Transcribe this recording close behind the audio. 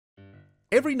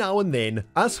Every now and then,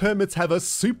 us hermits have a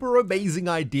super amazing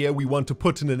idea we want to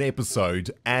put in an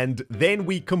episode, and then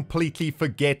we completely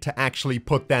forget to actually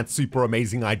put that super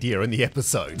amazing idea in the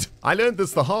episode. I learned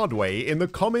this the hard way in the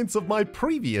comments of my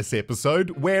previous episode,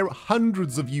 where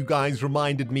hundreds of you guys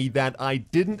reminded me that I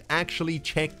didn't actually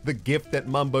check the gift that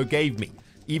Mumbo gave me,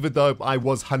 even though I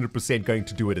was 100% going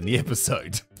to do it in the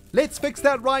episode. Let's fix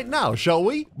that right now, shall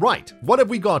we? Right, what have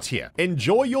we got here?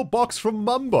 Enjoy your box from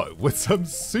Mumbo with some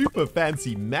super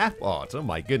fancy map art. Oh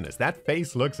my goodness, that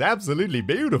face looks absolutely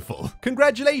beautiful.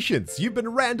 Congratulations, you've been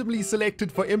randomly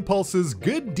selected for Impulse's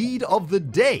Good Deed of the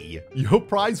Day. Your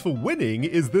prize for winning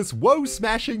is this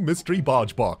woe-smashing mystery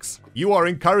barge box. You are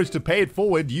encouraged to pay it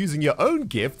forward using your own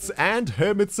gifts and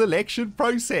hermit selection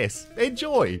process.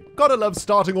 Enjoy. Gotta love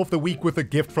starting off the week with a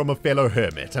gift from a fellow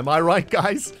hermit, am I right,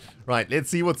 guys? Right, let's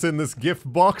see what's in this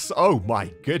gift box. Oh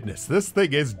my goodness, this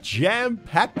thing is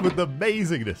jam-packed with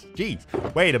amazingness. Jeez,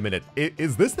 wait a minute.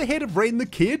 Is this the head of Ren the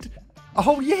Kid?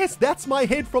 Oh yes, that's my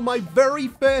head from my very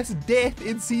first death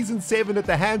in Season 7 at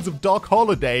the hands of Doc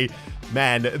Holliday.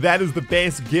 Man, that is the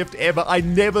best gift ever. I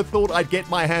never thought I'd get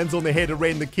my hands on the head of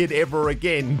Ren the Kid ever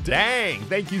again. Dang,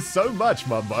 thank you so much,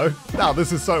 Mumbo. Now,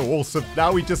 this is so awesome.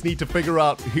 Now we just need to figure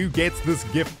out who gets this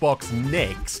gift box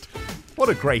next. What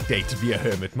a great day to be a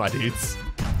hermit, my dudes.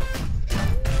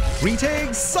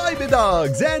 Greetings,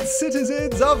 cyberdogs and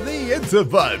citizens of the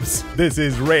interwebs. This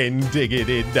is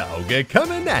Rendog Dog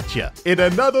coming at ya in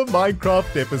another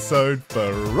Minecraft episode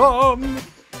from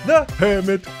the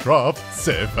HermitCraft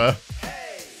server.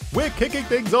 We're kicking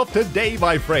things off today,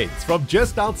 my friends, from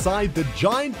just outside the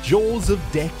giant jaws of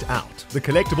Decked Out, the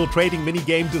collectible trading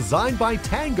minigame designed by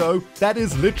Tango that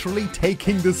is literally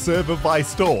taking the server by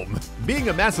storm. Being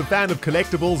a massive fan of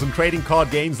collectibles and trading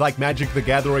card games like Magic the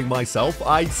Gathering myself,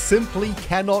 I simply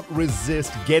cannot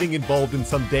resist getting involved in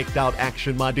some Decked Out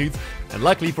action, my dudes. And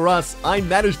luckily for us, I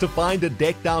managed to find a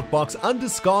Decked Out box under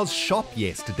Scar's shop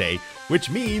yesterday, which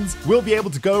means we'll be able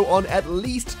to go on at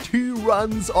least 2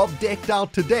 runs of Decked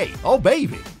Out today. Oh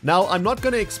baby! Now, I'm not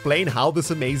going to explain how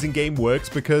this amazing game works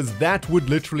because that would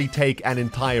literally take an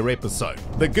entire episode.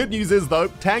 The good news is though,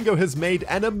 Tango has made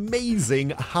an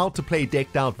amazing how to play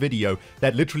Decked Out video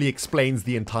that literally explains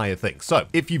the entire thing. So,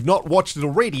 if you've not watched it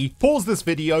already, pause this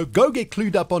video, go get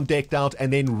clued up on Decked Out,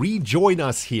 and then rejoin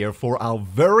us here for our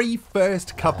very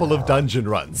first couple of dungeon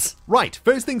runs. Right,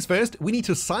 first things first, we need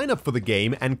to sign up for the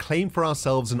game and claim for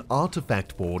ourselves an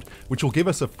artifact board, which will give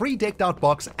us a free Decked Out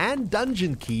box and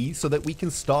dungeon key so that we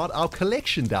can start our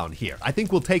collection down here. I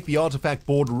think we'll take the artifact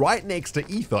board right next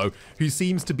to Etho, who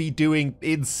seems to be doing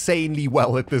insanely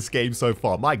well at this game so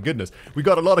far. My goodness, we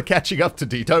got a lot of catching up to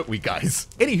do, don't we, guys?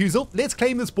 Anyhoozle, let's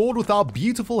claim this board with our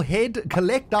beautiful head,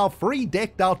 collect our free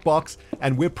Decked Out box,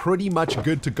 and we're pretty much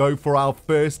good to go for our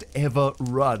first ever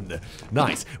run.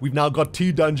 Nice, we've now got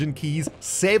 2 dungeon keys,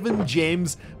 7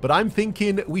 gems, but I'm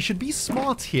thinking we should be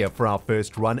smart here for our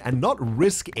first run and not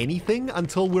risk anything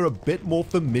until we're a bit more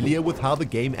familiar with how the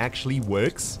game actually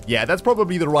works. Yeah, that's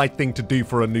probably the right thing to do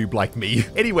for a noob like me.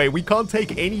 Anyway, we can't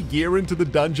take any gear into the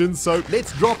dungeon, so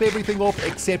let's drop everything off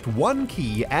except 1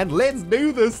 key and let's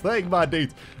do this thing, my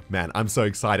dudes. Man, I'm so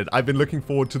excited. I've been looking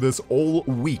forward to this all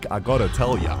week, I gotta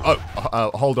tell ya.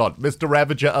 Oh, hold on. Mr.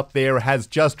 Ravager up there has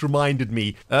just reminded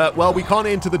me. Well, we can't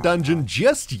enter the dungeon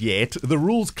just yet. The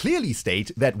rules clearly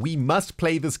state that we must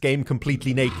play this game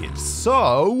completely naked.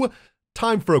 So,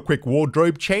 time for a quick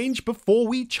wardrobe change before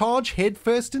we charge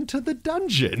headfirst into the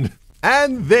dungeon.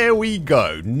 And there we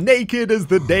go, naked as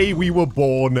the day we were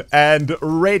born and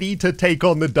ready to take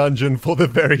on the dungeon for the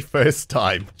very first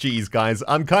time. Jeez, guys,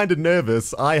 I'm kind of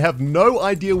nervous. I have no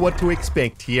idea what to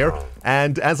expect here.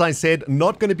 And as I said,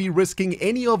 not going to be risking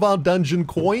any of our dungeon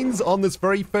coins on this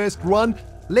very first run.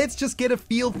 Let's just get a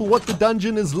feel for what the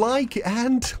dungeon is like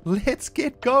and let's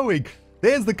get going.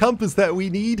 There's the compass that we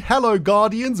need. Hello,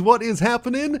 Guardians, what is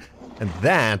happening? And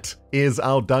that is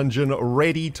our dungeon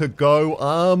ready to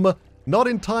go. Not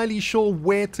entirely sure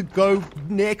where to go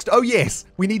next. Oh yes,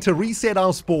 we need to reset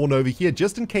our spawn over here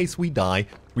just in case we die.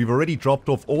 We've already dropped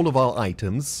off all of our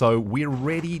items, so we're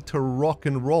ready to rock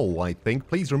and roll, I think.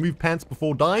 Please remove pants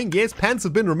before dying. Yes, pants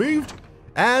have been removed.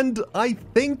 And I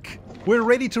think we're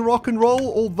ready to rock and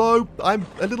roll, although I'm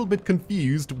a little bit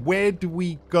confused. Where do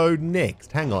we go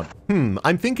next? Hang on.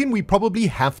 I'm thinking we probably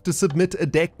have to submit a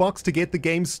deck box to get the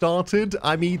game started.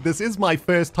 I mean, this is my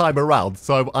first time around,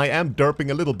 so I am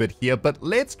derping a little bit here, but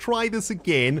let's try this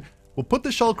again. We'll put the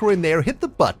shulker in there, hit the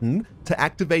button to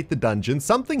activate the dungeon.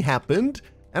 Something happened.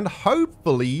 And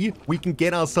hopefully we can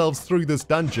get ourselves through this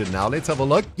dungeon now. Let's have a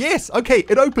look. Yes, okay,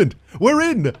 it opened. We're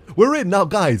in. We're in. Now,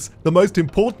 guys, the most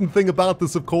important thing about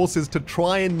this, of course, is to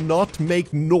try and not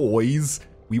make noise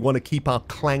We want to keep our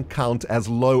clank count as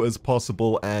low as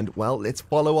possible, and, well, let's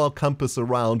follow our compass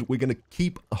around. We're going to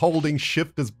keep holding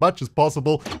shift as much as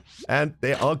possible, and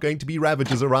there are going to be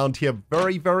Ravagers around here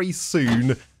very, very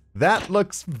soon. That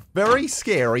looks very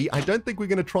scary. I don't think we're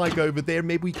going to try go over there.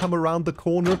 Maybe we come around the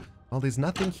corner. Well, there's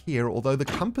nothing here, although the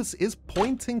compass is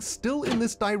pointing still in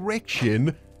this direction,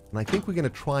 and I think we're going to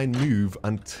try and move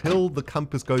until the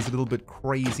compass goes a little bit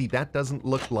crazy. That doesn't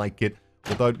look like it.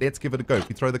 Although, let's give it a go. If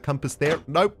we throw the compass there,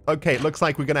 nope. Okay, it looks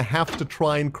like we're going to have to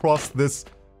try and cross this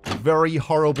very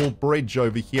horrible bridge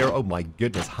over here. Oh my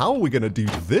goodness, how are we going to do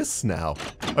this now?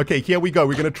 Okay, here we go.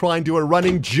 We're going to try and do a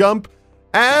running jump,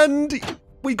 and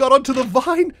we got onto the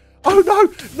vine.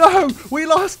 Oh no, we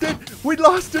lost it. We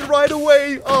lost it right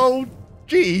away. Oh,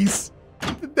 jeez.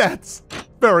 That's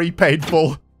very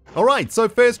painful. Alright, so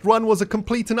first run was a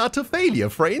complete and utter failure,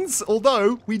 friends.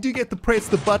 Although, we do get to press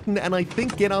the button and I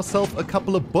think get ourselves a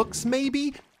couple of books,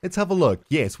 maybe? Let's have a look.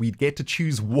 Yes, we get to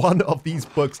choose one of these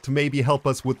books to maybe help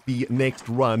us with the next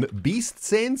run. Beast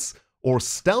Sense, or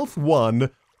Stealth 1,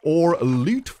 or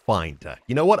Loot Finder.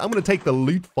 You know what? I'm going to take the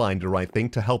Loot Finder, I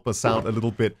think, to help us out a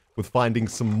little bit with finding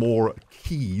some more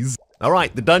keys.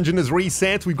 Alright, the dungeon is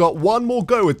reset. We've got one more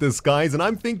go at this, guys, and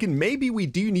I'm thinking maybe we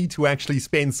do need to actually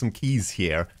spend some keys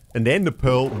here. An Ender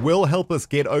Pearl will help us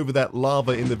get over that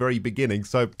lava in the very beginning,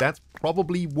 so that's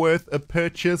probably worth a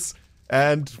purchase.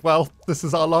 And, well, this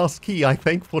is our last key, I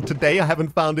think, for today. I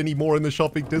haven't found any more in the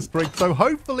shopping district, so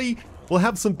hopefully we'll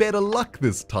have some better luck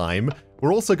this time.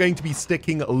 We're also going to be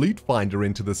sticking Loot Finder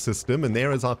into the system, and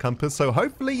there is our compass, so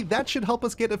hopefully that should help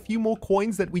us get a few more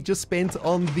coins that we just spent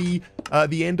on the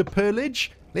Ender Pearlage.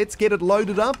 Let's get it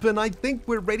loaded up, and I think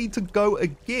we're ready to go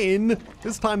again.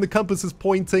 This time the compass is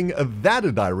pointing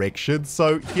that direction,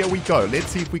 so here we go. Let's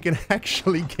see if we can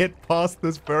actually get past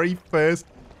this very first,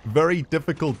 very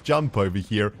difficult jump over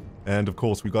here. And of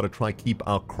course, we've got to try keep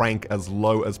our crank as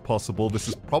low as possible. This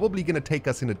is probably going to take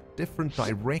us in a different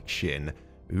direction.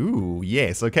 Ooh,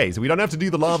 yes. Okay, so we don't have to do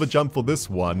the lava jump for this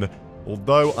one.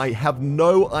 Although I have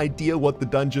no idea what the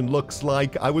dungeon looks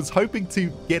like. I was hoping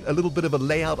to get a little bit of a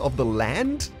layout of the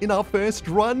land in our first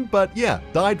run, but yeah,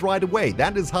 died right away.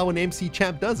 That is how an MC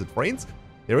champ does it, friends.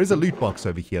 There is a loot box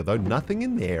over here, though. Nothing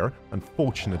in there,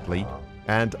 unfortunately.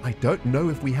 And I don't know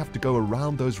if we have to go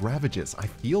around those Ravagers. I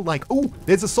feel like... Oh,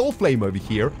 there's a soul flame over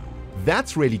here.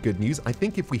 That's really good news. I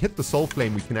think if we hit the soul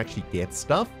flame, we can actually get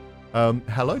stuff.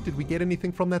 Hello? Did we get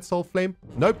anything from that soul flame?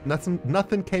 Nope,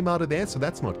 nothing came out of there, so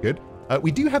that's not good. We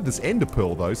do have this Ender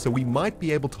Pearl, though, so we might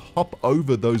be able to hop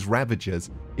over those Ravagers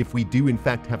if we do, in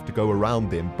fact, have to go around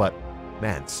them. But,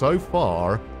 man, so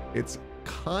far, it's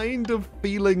kind of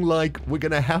feeling like we're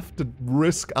going to have to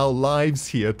risk our lives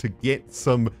here to get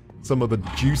some of the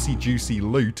juicy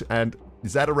loot. And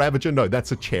is that a Ravager? No,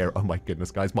 that's a chair. Oh, my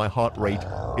goodness, guys. My heart rate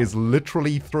is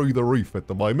literally through the roof at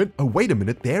the moment. Oh, wait a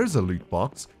minute. There's a loot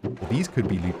box. Well, these could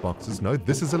be loot boxes. No,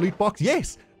 this is a loot box.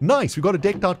 Yes! Nice, we got a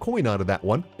decked out coin out of that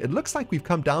one. It looks like we've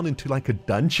come down into like a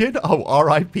dungeon. Oh,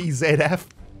 RIP ZF.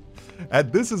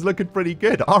 And this is looking pretty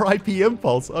good. RIP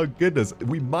Impulse. Oh, goodness.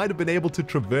 We might have been able to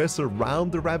traverse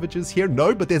around the Ravagers here.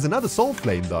 No, but there's another soul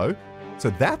flame, though.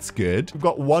 So that's good. We've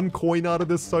got one coin out of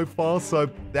this so far, so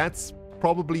that's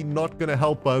probably not going to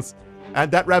help us.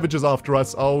 And that Ravager's after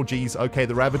us. Oh, geez. Okay,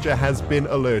 the Ravager has been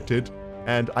alerted.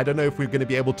 And I don't know if we're going to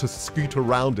be able to scoot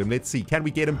around him. Let's see. Can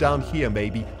we get him down here,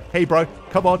 maybe? Hey, bro.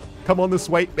 Come on. Come on this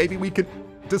way. Maybe we could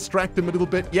distract him a little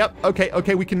bit. Yep.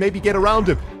 Okay. We can maybe get around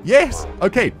him. Yes.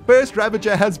 Okay. First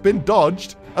Ravager has been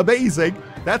dodged. Amazing.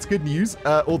 That's good news.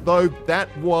 Although that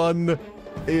one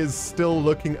is still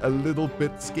looking a little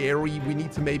bit scary. We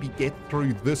need to maybe get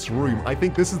through this room. I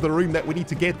think this is the room that we need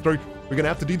to get through. We're going to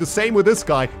have to do the same with this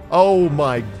guy. Oh,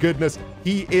 my goodness.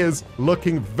 He is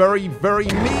looking very, very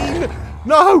mean.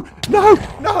 No,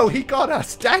 he got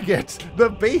us. Dang it. The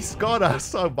beast got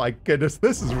us. Oh my goodness.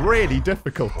 This is really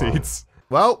difficult, dudes.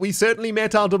 Well, we certainly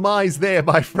met our demise there,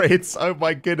 my friends. Oh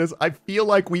my goodness. I feel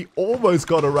like we almost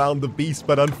got around the beast,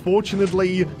 but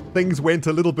unfortunately, things went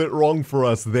a little bit wrong for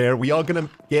us there. We are going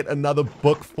to get another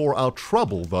book for our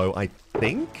trouble, though, I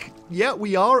think. Yeah,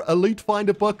 we are. A Loot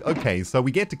Finder book. Okay, so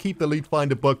we get to keep the Loot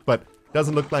Finder book, but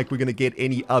doesn't look like we're going to get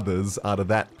any others out of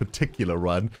that particular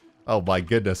run. Oh my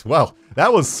goodness. Well,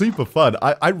 that was super fun.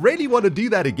 I really want to do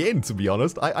that again, to be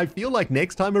honest. I feel like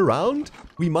next time around,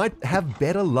 we might have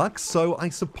better luck. So I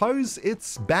suppose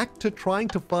it's back to trying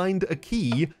to find a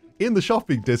key in the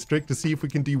shopping district to see if we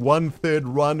can do 1/3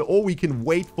 run, or we can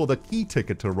wait for the key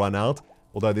ticket to run out.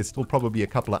 Although there's still probably a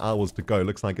couple of hours to go.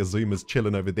 Looks like Azuma's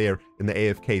chilling over there in the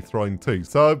AFK throne too.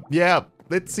 So yeah,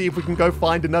 let's see if we can go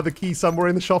find another key somewhere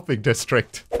in the shopping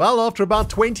district. Well, after about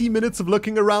 20 minutes of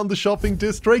looking around the shopping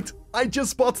district, I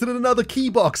just spotted another key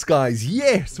box, guys.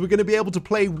 Yes, we're going to be able to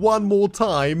play one more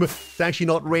time. It's actually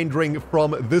not rendering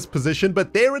from this position,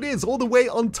 but there it is, all the way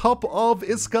on top of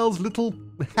Iskal's little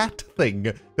hat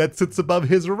thing that sits above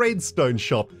his redstone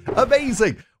shop.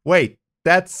 Amazing. Wait,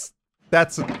 that's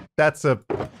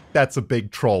a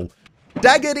big troll.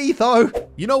 Dagged Etho!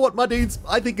 You know what, my dudes?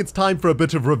 I think it's time for a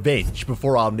bit of revenge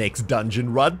before our next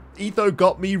dungeon run. Etho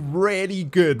got me really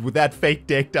good with that fake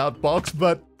decked out box,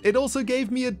 but it also gave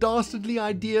me a dastardly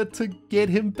idea to get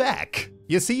him back.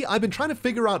 You see, I've been trying to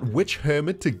figure out which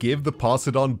hermit to give the pass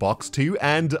it on box to,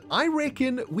 and I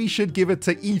reckon we should give it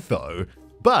to Etho.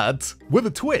 But with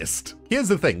a twist. Here's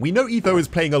the thing, we know Etho is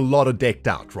playing a lot of decked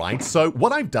out, right? So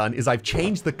what I've done is I've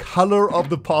changed the color of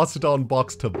the pass it on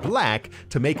box to black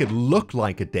to make it look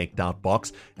like a decked out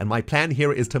box. And my plan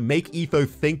here is to make Etho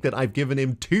think that I've given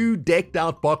him 2 decked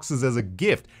out boxes as a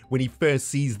gift when he first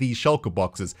sees these shulker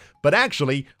boxes. But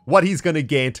actually, what he's gonna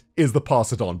get is the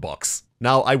pass it on box.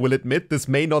 Now, I will admit this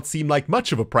may not seem like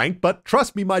much of a prank, but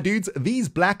trust me, my dudes, these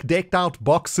black decked out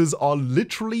boxes are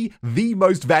literally the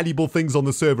most valuable things on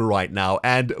the server right now,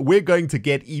 and we're going to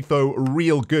get Etho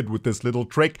real good with this little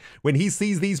trick. When he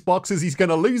sees these boxes, he's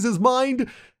gonna lose his mind,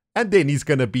 and then he's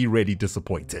gonna be really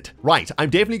disappointed. Right, I'm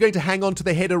definitely going to hang on to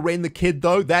the header Ren the Kid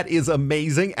though, that is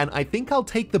amazing, and I think I'll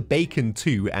take the bacon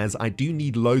too, as I do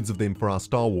need loads of them for our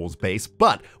Star Wars base,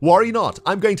 but worry not,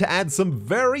 I'm going to add some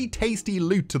very tasty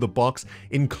loot to the box,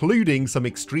 including some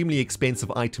extremely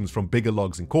expensive items from Bigger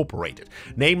Logs Incorporated,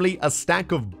 namely a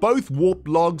stack of both warp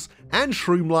logs and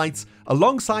shroom lights,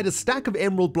 alongside a stack of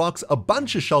emerald blocks, a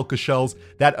bunch of shulker shells,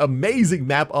 that amazing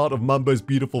map art of Mumbo's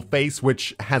beautiful face,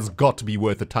 which has got to be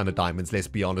worth a ton of diamonds, let's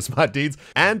be honest, my dudes.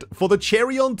 And for the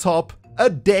cherry on top, a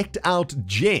decked out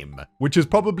gem, which is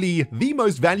probably the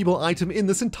most valuable item in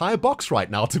this entire box right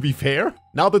now, to be fair.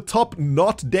 Now, the top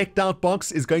not decked out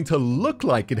box is going to look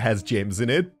like it has gems in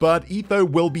it, but Etho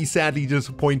will be sadly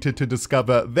disappointed to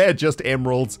discover they're just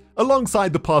emeralds,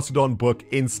 alongside the pass it on book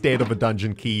instead of a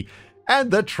dungeon key. And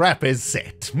the trap is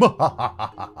set.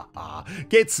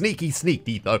 Get sneaky sneaked,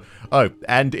 Etho. Oh,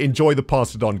 and enjoy the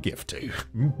pass it on gift too.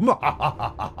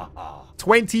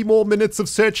 20 more minutes of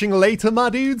searching later, my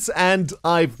dudes, and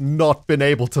I've not been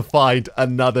able to find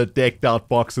another decked out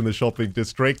box in the shopping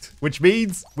district, which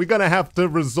means we're gonna have to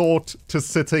resort to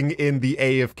sitting in the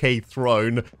AFK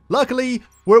throne. Luckily,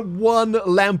 we're 1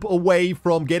 lamp away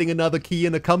from getting another key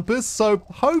and a compass, so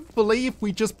hopefully if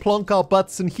we just plonk our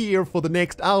butts in here for the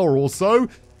next hour or so,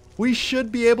 we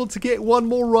should be able to get one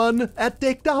more run at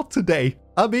decked out today.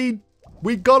 I mean,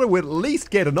 we gotta at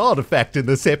least get an artifact in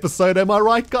this episode, am I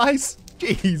right, guys?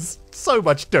 Jeez, so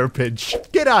much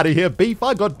derpage. Get out of here, Beef.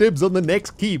 I got dibs on the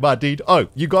next key, my dude. Oh,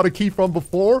 you got a key from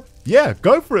before? Yeah,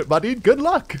 go for it, my dude. Good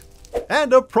luck.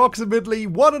 And approximately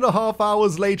 1.5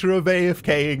 hours later of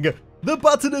AFKing, the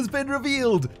button has been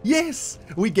revealed. Yes,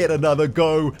 we get another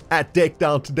go at decked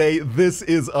out today. This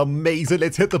is amazing.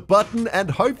 Let's hit the button and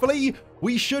hopefully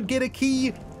we should get a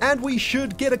key and we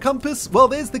should get a compass. Well,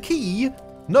 there's the key.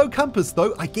 No compass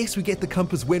though. I guess we get the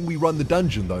compass when we run the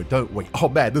dungeon though, don't we? Oh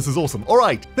man, this is awesome. All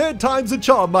right, 3rd time's a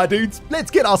charm, my dudes.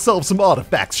 Let's get ourselves some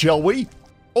artifacts, shall we?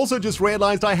 Also just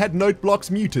realized I had note blocks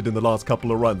muted in the last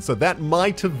couple of runs, so that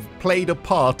might have played a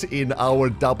part in our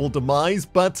double demise,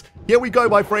 but here we go,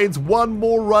 my friends. 1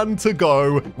 more run to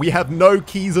go. We have no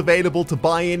keys available to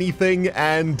buy anything,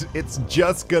 and it's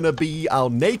just gonna be our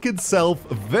naked self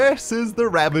versus the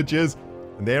Ravagers.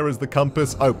 And there is the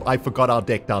compass. Oh, I forgot our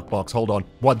decked out box. Hold on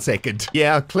 1 second.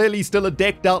 Yeah, clearly still a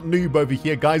decked out noob over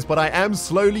here, guys, but I am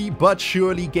slowly but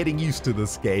surely getting used to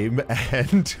this game,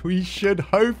 and we should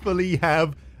hopefully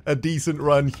have a decent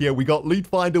run here. We got Loot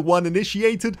Finder 1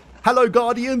 initiated. Hello,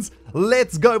 Guardians.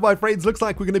 Let's go, my friends. Looks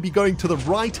like we're going to be going to the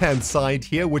right-hand side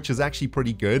here, which is actually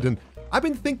pretty good. And I've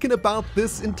been thinking about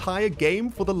this entire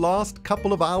game for the last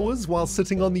couple of hours while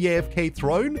sitting on the AFK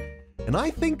throne. And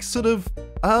I think sort of,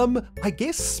 I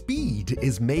guess speed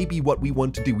is maybe what we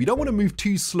want to do. We don't want to move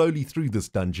too slowly through this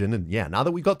dungeon. And yeah, now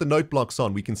that we've got the note blocks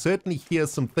on, we can certainly hear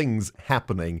some things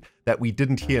happening that we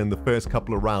didn't hear in the first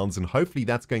couple of rounds. And hopefully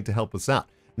that's going to help us out.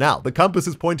 Now, the compass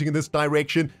is pointing in this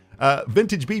direction.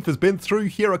 Vintage Beef has been through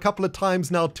here a couple of times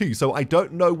now too. So I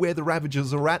don't know where the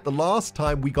Ravagers are at. The last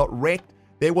time we got wrecked,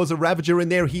 there was a Ravager in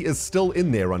there. He is still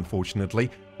in there,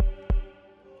 unfortunately.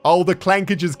 Oh, the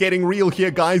clankage is getting real here,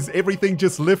 guys. Everything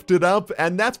just lifted up,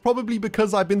 and that's probably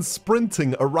because I've been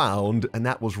sprinting around, and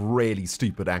that was really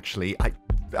stupid, actually. I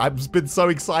I've been so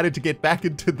excited to get back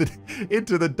into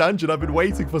the dungeon. I've been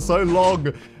waiting for so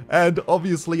long. And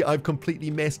obviously, I've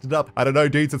completely messed it up. I don't know,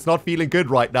 dudes. It's not feeling good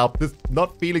right now.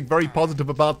 Not feeling very positive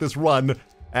about this run.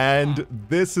 And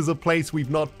this is a place we've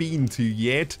not been to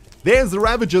yet. There's the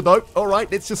Ravager, though. All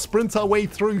right, let's just sprint our way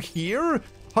through here.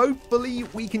 Hopefully,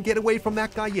 we can get away from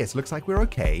that guy. Yes, looks like we're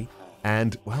okay.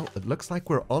 And, well, it looks like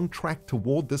we're on track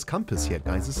toward this compass here,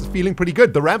 guys. This is feeling pretty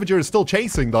good. The Ravager is still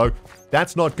chasing, though.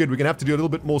 That's not good. We're going to have to do a little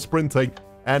bit more sprinting.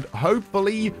 And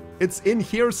hopefully, it's in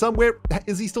here somewhere.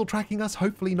 Is he still tracking us?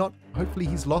 Hopefully not. Hopefully,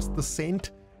 he's lost the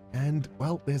scent. And,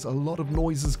 well, there's a lot of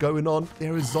noises going on.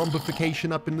 There is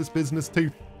zombification up in this business, too.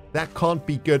 That can't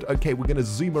be good. Okay, we're going to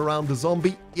zoom around the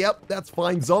zombie. Yep, that's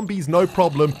fine. Zombies, no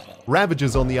problem.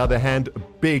 Ravagers, on the other hand,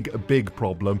 big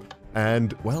problem.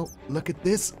 And, well, look at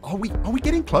this. Are we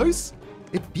getting close?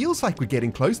 It feels like we're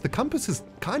getting close. The compass is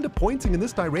kind of pointing in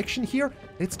this direction here.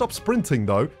 Let's stop sprinting,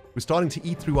 though. We're starting to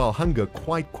eat through our hunger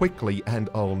quite quickly. And,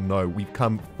 oh, no, we've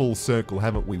come full circle,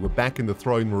 haven't we? We're back in the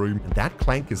throne room. And that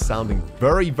clank is sounding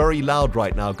very loud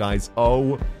right now, guys.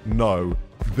 Oh, no.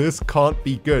 This can't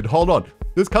be good. Hold on.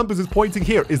 This compass is pointing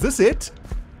here. Is this it?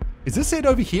 Is this it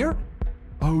over here?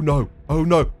 Oh, no. Oh,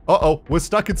 no. Uh-oh. We're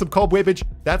stuck in some cobwebbage.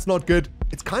 That's not good.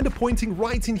 It's kind of pointing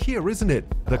right in here, isn't it?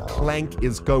 The clank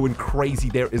is going crazy.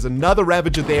 There is another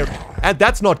Ravager there. And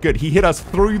that's not good. He hit us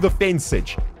through the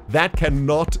fencage. That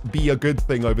cannot be a good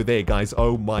thing over there, guys.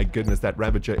 Oh, my goodness. That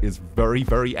Ravager is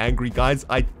very angry, guys.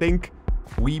 I think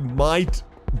we might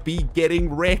be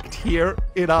getting wrecked here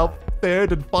in our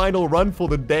third and final run for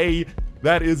the day.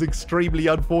 That is extremely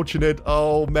unfortunate.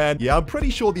 Oh, man. Yeah, I'm pretty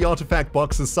sure the artifact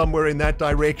box is somewhere in that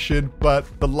direction, but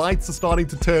the lights are starting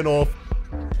to turn off.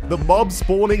 The mob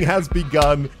spawning has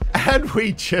begun, and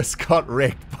we just got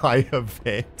wrecked by a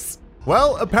Vex.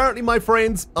 Well, apparently, my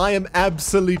friends, I am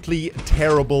absolutely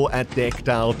terrible at decked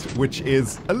out, which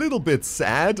is a little bit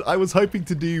sad. I was hoping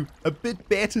to do a bit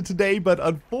better today, but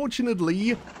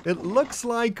unfortunately, it looks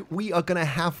like we are going to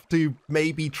have to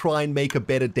maybe try and make a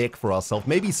better deck for ourselves.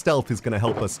 Maybe stealth is going to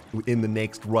help us in the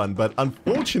next run, but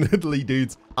unfortunately,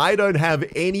 dudes, I don't have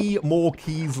any more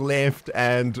keys left,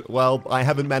 and, well, I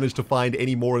haven't managed to find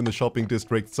any more in the shopping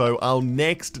district, so our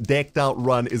next decked out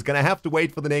run is going to have to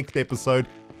wait for the next episode.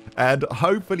 And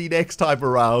hopefully next time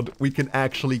around, we can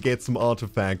actually get some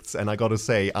artifacts. And I gotta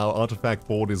say, our artifact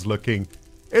board is looking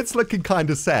kind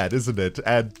of sad, isn't it?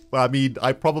 And, I mean,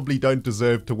 I probably don't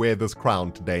deserve to wear this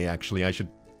crown today, actually. I should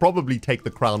probably take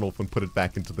the crown off and put it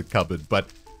back into the cupboard.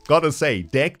 But, gotta say,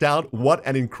 decked out, what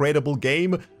an incredible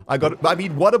game. I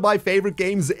mean, one of my favorite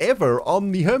games ever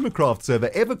on the HermitCraft server,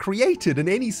 ever created in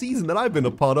any season that I've been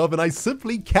a part of. And I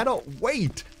simply cannot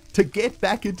wait to get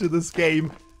back into this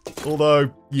game.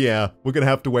 Although, yeah, we're going to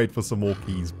have to wait for some more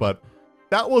keys, but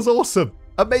that was awesome.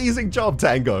 Amazing job,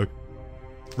 Tango.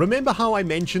 Remember how I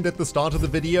mentioned at the start of the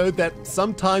video that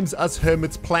sometimes us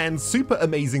hermits plan super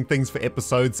amazing things for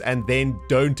episodes and then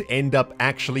don't end up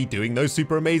actually doing those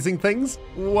super amazing things?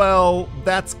 Well,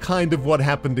 that's kind of what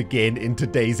happened again in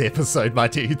today's episode, my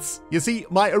dudes. You see,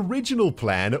 my original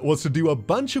plan was to do a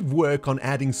bunch of work on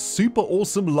adding super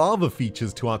awesome lava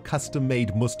features to our custom-made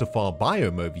Mustafar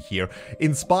biome over here,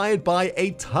 inspired by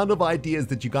a ton of ideas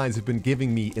that you guys have been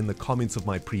giving me in the comments of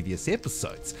my previous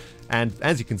episodes. And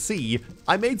as you can see,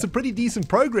 I made some pretty decent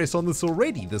progress on this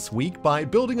already this week by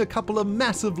building a couple of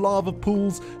massive lava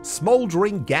pools,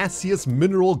 smoldering gaseous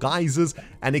mineral geysers,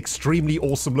 and extremely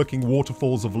awesome looking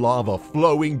waterfalls of lava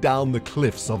flowing down the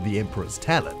cliffs of the Emperor's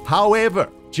Talon. However,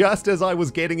 just as I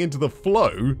was getting into the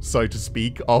flow, so to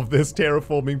speak, of this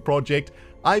terraforming project,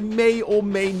 I may or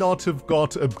may not have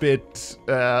got a bit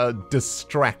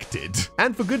distracted.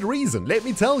 And for good reason, let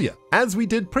me tell you. As we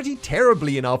did pretty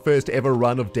terribly in our first ever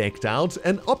run of Decked Out,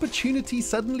 an opportunity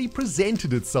suddenly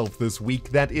presented itself this week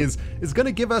that is going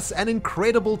to give us an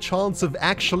incredible chance of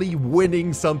actually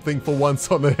winning something for once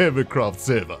on the HermitCraft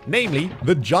server. Namely,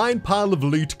 the giant pile of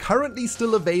loot currently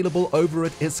still available over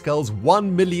at Iskel's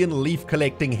 1 million leaf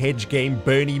collecting hedge game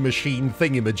Bernie machine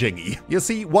thingamajiggy. You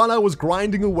see, while I was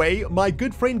grinding away, my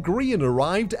good friend Grian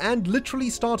arrived and literally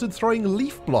started throwing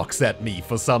leaf blocks at me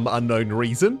for some unknown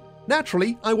reason.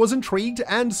 Naturally, I was intrigued,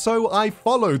 and so I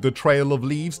followed the trail of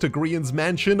leaves to Grian's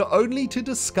mansion, only to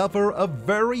discover a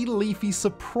very leafy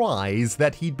surprise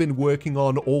that he'd been working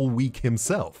on all week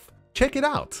himself. Check it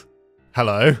out.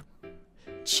 Hello.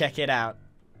 Check it out.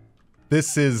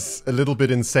 This is a little bit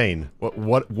insane.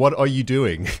 What are you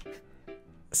doing?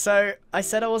 So, I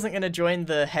said I wasn't going to join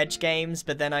the hedge games,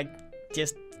 but then I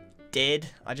just did.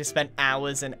 I just spent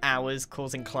hours and hours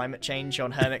causing climate change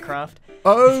on HermitCraft.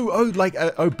 Oh, like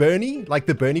Bernie? Like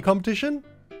the Bernie competition?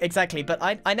 exactly. But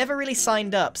I never really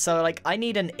signed up, so like I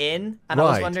need an in, and I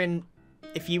was wondering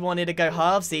if you wanted to go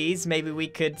halvesies, maybe we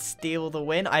could steal the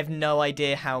win. I have no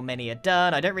idea how many are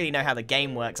done. I don't really know how the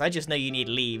game works. I just know you need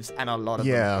leaves and a lot of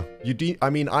them. Yeah, you do. I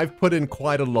mean, I've put in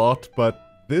quite a lot, but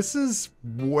this is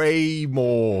way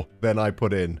more than I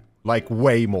put in. Like,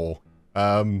 way more.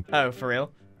 Oh, for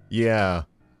real? Yeah.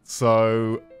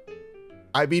 So,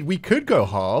 I mean, we could go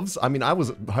halves. I mean, I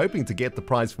was hoping to get the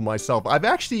prize for myself. I've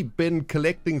actually been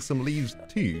collecting some leaves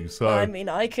too, so... I mean,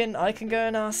 I can go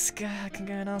and ask,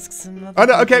 some other Oh,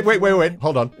 no, okay, people wait.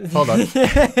 Hold on.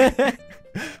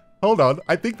 Hold on.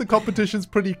 I think the competition's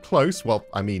pretty close. Well,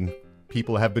 I mean,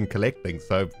 people have been collecting,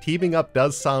 so teaming up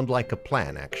does sound like a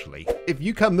plan, actually. If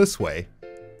you come this way...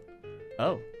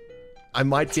 Oh. I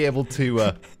might be able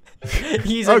to,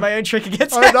 Using my own trick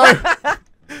against me. Oh, no!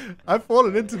 I've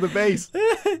fallen into the base.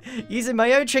 Using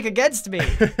my own trick against me.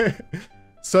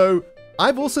 So,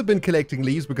 I've also been collecting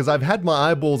leaves because I've had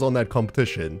my eyeballs on that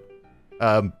competition.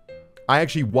 I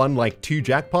actually won like 2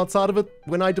 jackpots out of it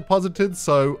when I deposited,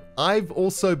 so I've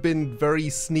also been very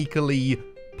sneakily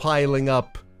piling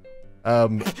up.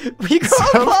 We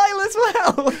got a pile as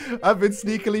well. I've been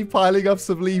sneakily piling up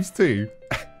some leaves too.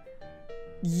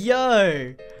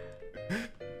 Yo.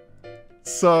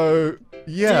 So,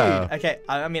 yeah. Dude, okay,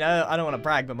 I mean, I don't want to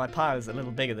brag, but my pile is a little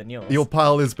bigger than yours. Your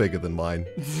pile is bigger than mine,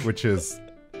 which is...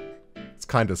 it's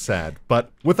kind of sad.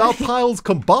 But with our piles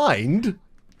combined...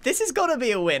 This has got to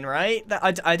be a win, right?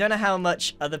 I don't know how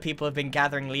much other people have been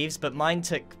gathering leaves, but mine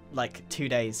took like 2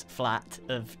 days flat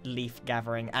of leaf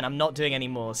gathering, and I'm not doing any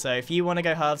more. So if you want to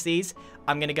go halvesies,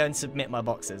 I'm going to go and submit my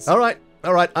boxes. All right,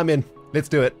 I'm in. Let's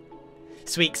do it.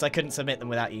 Sweet, 'cause I couldn't submit them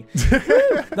without you.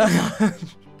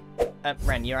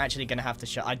 Ren, you're actually going to have to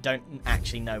shut. I don't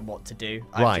actually know what to do.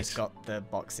 I've just got the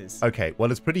boxes. Okay,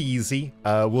 well, it's pretty easy.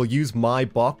 We'll use my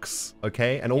box,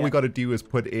 okay? And all we got to do is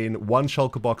put in 1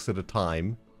 shulker box at a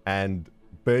time, and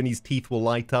Bernie's teeth will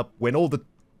light up. When all the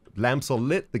lamps are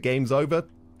lit, the game's over.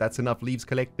 That's enough leaves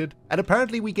collected. And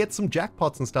apparently we get some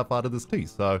jackpots and stuff out of this too,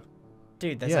 so...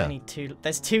 Dude, there's only 2...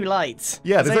 There's 2 lights.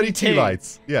 Yeah, there's only 2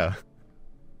 lights. Yeah.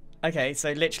 Okay,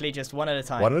 so literally just 1 at a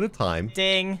time. 1 at a time.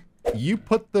 Ding. You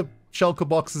put the shulker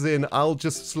boxes in. I'll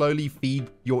just slowly feed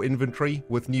your inventory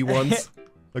with new ones.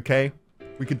 Okay?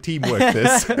 We can teamwork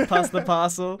this. Pass the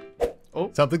parcel. Oh.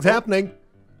 Something's happening.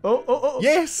 Oh.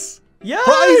 Yes! Yo!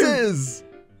 Prizes!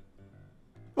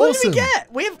 What Awesome. did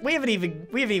we get? We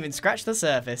haven't even scratched the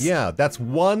surface. Yeah, that's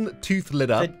 1 tooth lit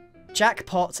up. The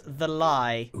jackpot, the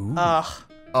lie. Ooh. Ugh.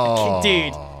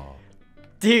 Oh.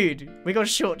 Dude, we got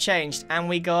shortchanged, and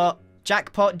we got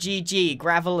jackpot GG,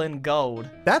 gravel and gold.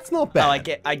 That's not bad. Oh,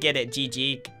 I get it.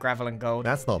 GG, gravel and gold.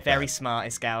 That's not very bad. smart,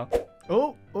 Escal.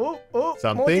 Oh.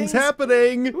 Something's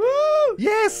happening. Woo!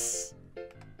 Yes.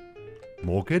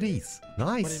 More goodies.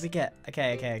 Nice. What did we get?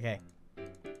 Okay.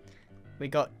 We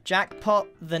got jackpot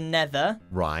the nether.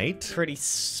 Right. Pretty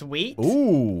sweet.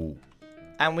 Ooh.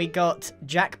 And we got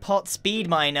jackpot speed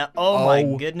miner. Oh my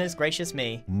goodness gracious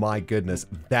me. My goodness.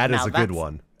 That is a good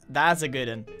one. That's a good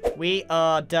one. We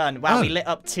are done. Wow, we lit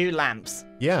up 2 lamps.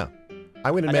 Yeah. I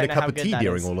went and made a cup of tea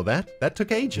during all of that. That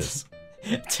took ages.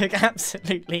 It took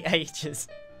absolutely ages.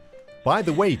 By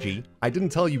the way, G, I didn't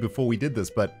tell you before we did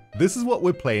this, but this is what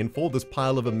we're playing for, this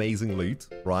pile of amazing loot,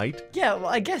 right? Yeah, well,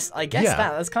 I guess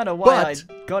that's kind of why I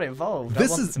got involved.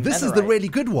 This is the really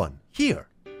good one. Here.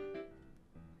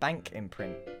 Bank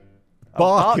imprint.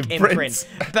 Bark imprint.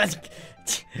 But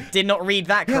did not read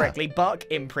that correctly. Yeah. Bark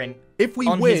imprint. If we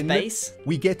win,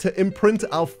 we get to imprint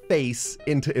our face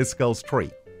into Iskel's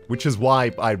tree, which is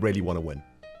why I really want to win.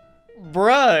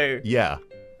 Bro. Yeah.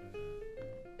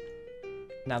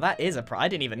 Now that is a I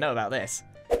didn't even know about this.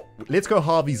 Let's go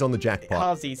halvesies on the jackpot.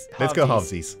 Halvesies. Let's go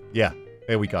halvesies. Yeah,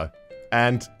 there we go.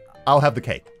 And I'll have the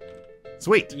cake.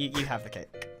 Sweet. You have the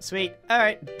cake. Sweet. All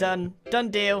right, done. Done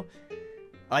deal.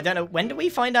 I don't know. When do we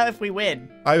find out if we win?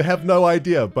 I have no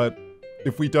idea, but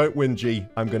if we don't win, G,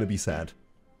 I'm going to be sad.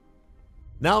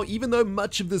 Now, even though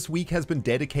much of this week has been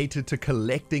dedicated to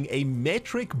collecting a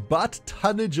metric butt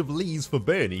tonnage of leaves for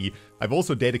Bernie, I've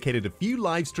also dedicated a few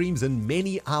live streams and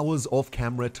many hours off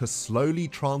camera to slowly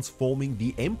transforming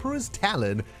the Emperor's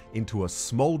Talon into a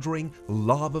smoldering,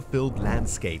 lava-filled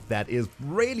landscape that is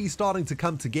really starting to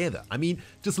come together. I mean,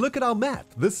 just look at our map.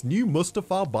 This new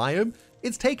Mustafar biome,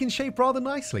 it's taken shape rather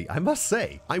nicely, I must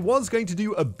say. I was going to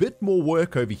do a bit more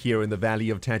work over here in the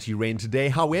Valley of Tatooren today,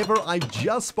 however, I've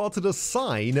just spotted a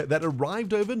sign that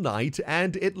arrived overnight,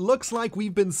 and it looks like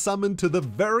we've been summoned to the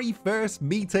very first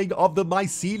meeting of the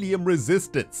Mycelium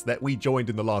Resistance that we joined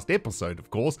in the last episode,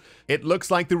 of course. It looks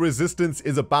like the Resistance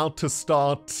is about to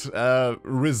start,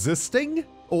 resisting?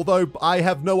 although I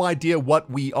have no idea what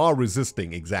we are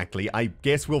resisting exactly. I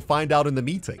guess we'll find out in the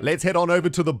meeting. Let's head on over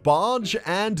to the barge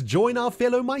and join our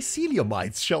fellow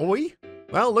Myceliumites, shall we?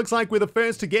 Well, looks like we're the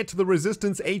first to get to the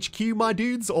Resistance HQ, my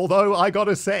dudes, although I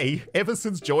gotta say, ever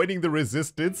since joining the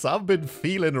Resistance, I've been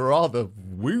feeling rather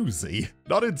woozy.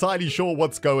 Not entirely sure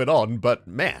what's going on, but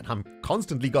man, I'm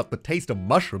constantly got the taste of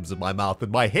mushrooms in my mouth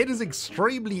and my head is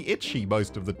extremely itchy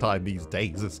most of the time these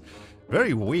days. It's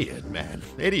very weird, man.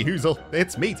 Any hoozle,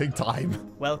 it's meeting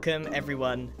time. Welcome,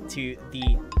 everyone, to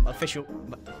the official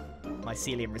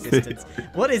Mycelium Resistance.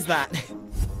 What is that?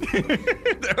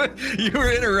 You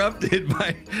were interrupted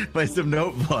by some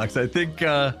note blocks. I think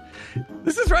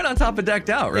this is right on top of Decked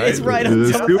Out, right? It's right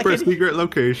on top. Super secret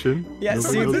location. Yeah,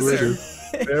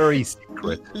 very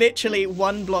secret. Literally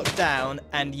one block down,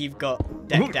 and you've got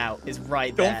Decked Out is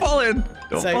right there. Don't fall in.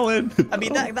 Don't fall in. I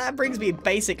mean, that brings me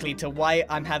basically to why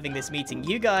I'm having this meeting.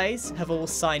 You guys have all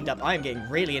signed up. I'm getting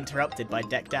really interrupted by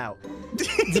Decked Out.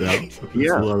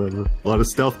 Yeah. A lot of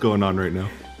stealth going on right now.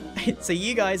 So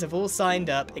you guys have all signed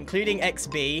up, including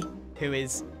XB,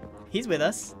 he's with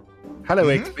us. Hello,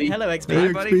 XB. Hello, XB.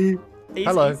 Hey, buddy.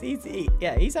 Hello.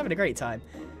 He's having a great time.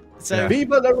 So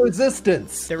Viva the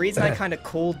Resistance! The reason I kind of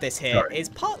called this here is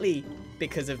partly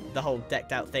because of the whole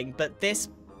Decked Out thing, but this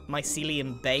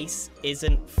mycelium base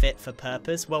isn't fit for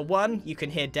purpose. Well, one, you can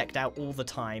hear Decked Out all the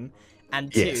time,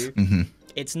 and two,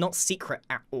 it's not secret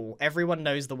at all. Everyone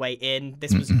knows the way in.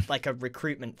 This was like a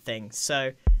recruitment thing.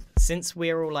 So since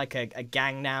we're all like a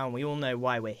gang now, and we all know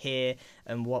why we're here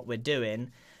and what we're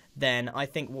doing, then I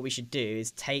think what we should do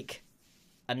is take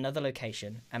another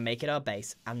location and make it our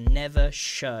base and never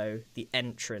show the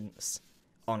entrance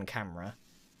on camera.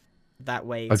 That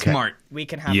way we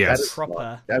can have a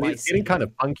proper it's getting kind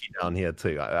of funky down here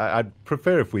too. I'd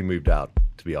prefer if we moved out,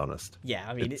 to be honest. Yeah,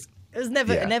 I mean, it's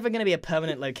never going to be a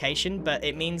permanent location, but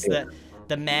it means that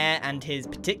the mayor and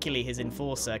particularly his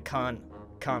enforcer can't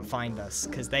find us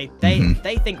because they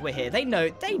think we're here. They know.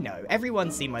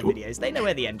 Everyone's seen my videos. They know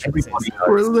where the entrance is.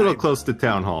 We're a little close to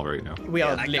town hall right now. We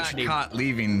are I literally got caught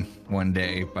leaving one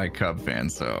day by Cub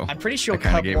fans, so I'm pretty sure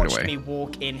Cub watched me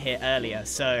walk in here earlier.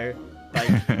 So like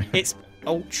it's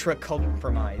ultra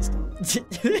compromised.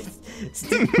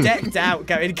 Decked Out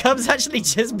going. Cub's actually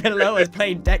just below us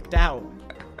playing Decked Out.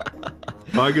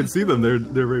 Oh, I can see them.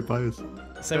 They're right by us.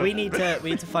 So we need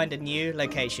to find a new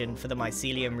location for the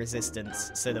Mycelium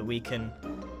Resistance so that we can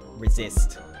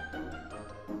resist.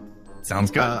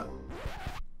 Sounds good.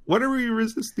 What are we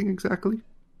resisting exactly?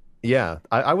 Yeah,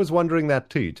 I was wondering that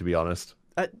too, to be honest.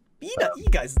 You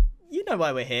guys, you know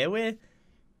why we're here.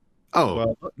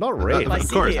 Well, not really. Of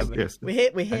course, yes.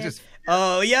 We're here.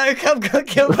 Oh, yo, Cub got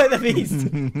killed by the beast.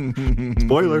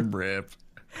 Spoiler. Rip.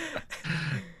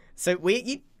 So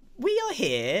we are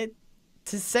here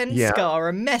to send Scar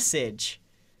a message.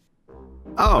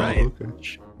 Oh, right.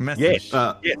 Okay. Message.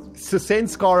 Yes. To send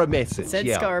Scar a message. Send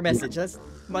Scar a message. That's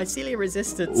Mycelium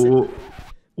Resistance.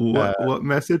 What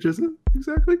message is it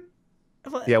exactly?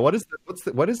 Yeah, what is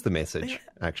the message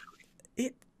actually?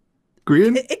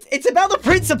 Grian? It's about the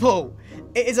principle.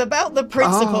 It is about the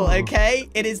principle, okay?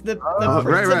 It is the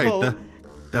principle. Right.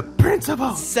 The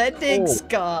principle. Sending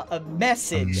Scar a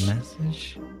message.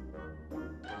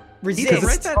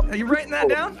 Resist. Are you writing that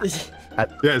down?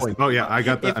 Yes. Oh, yeah. I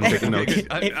got that. I'm taking notes.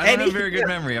 I don't have a very good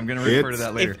memory. I'm going to refer to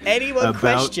that later. If anyone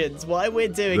questions why we're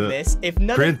doing this, if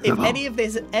any of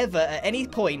this ever at any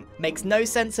point makes no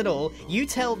sense at all, you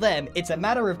tell them it's a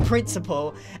matter of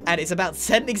principle and it's about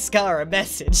sending Scar a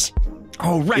message.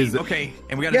 Oh, right. Okay.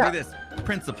 And we got to do this.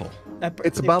 Principle.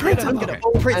 It's about principle.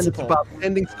 And it's about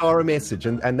sending Scar a message,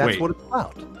 and that's what it's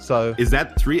about. So is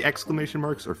that 3 exclamation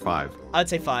marks or 5? I'd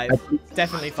say 5.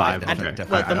 Definitely 5. Okay. And,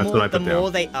 the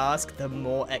more they ask, the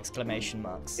more exclamation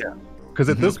marks. Yeah. Because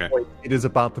at this point, it is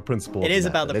about the principle. It is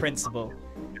about the principle.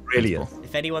 It really is.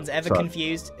 If anyone's ever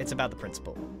confused, it's about the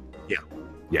principle. Yeah.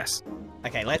 Yes.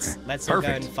 Okay. Let's go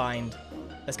and find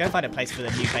a place for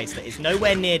the new base that is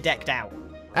nowhere near Decked Out.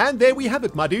 And there we have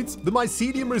it, my dudes. The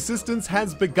Mycelium Resistance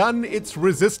has begun its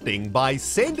resisting by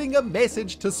sending a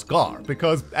message to Scar,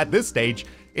 because at this stage,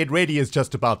 it really is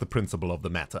just about the principle of the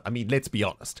matter. I mean, let's be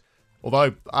honest.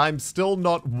 Although I'm still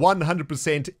not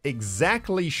 100%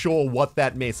 exactly sure what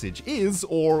that message is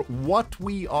or what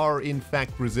we are in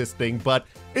fact resisting, but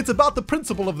it's about the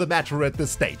principle of the matter at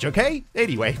this stage, okay?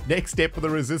 Anyway, next step for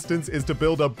the resistance is to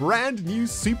build a brand new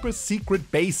super secret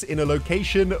base in a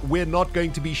location we're not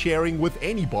going to be sharing with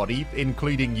anybody,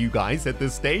 including you guys at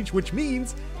this stage, which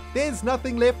means there's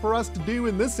nothing left for us to do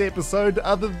in this episode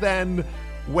other than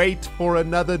wait for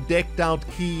another decked out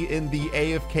key in the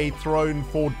AFK throne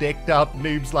for decked out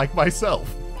noobs like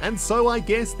myself. And so I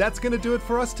guess that's going to do it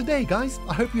for us today, guys.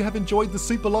 I hope you have enjoyed the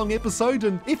super long episode,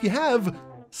 and if you have,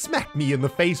 smack me in the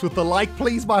face with the like,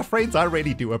 please, my friends. I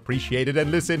really do appreciate it. And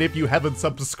listen, if you haven't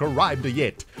subscribed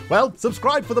yet, well,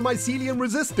 subscribe for the Mycelium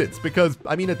Resistance, because,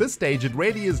 I mean, at this stage, it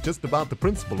really is just about the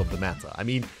principle of the matter. I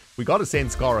mean, we got to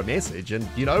send Scar a message, and,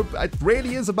 you know, it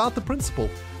really is about the principle.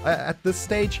 At this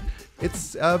stage,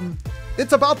 it's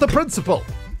about the principle.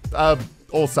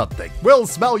 Or something. We'll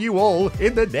smell you all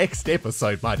in the next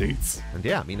episode, my dudes. And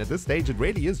yeah, I mean, at this stage, it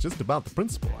really is just about the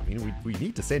principle. I mean, we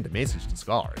need to send a message to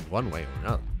Scar in one way or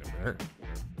another.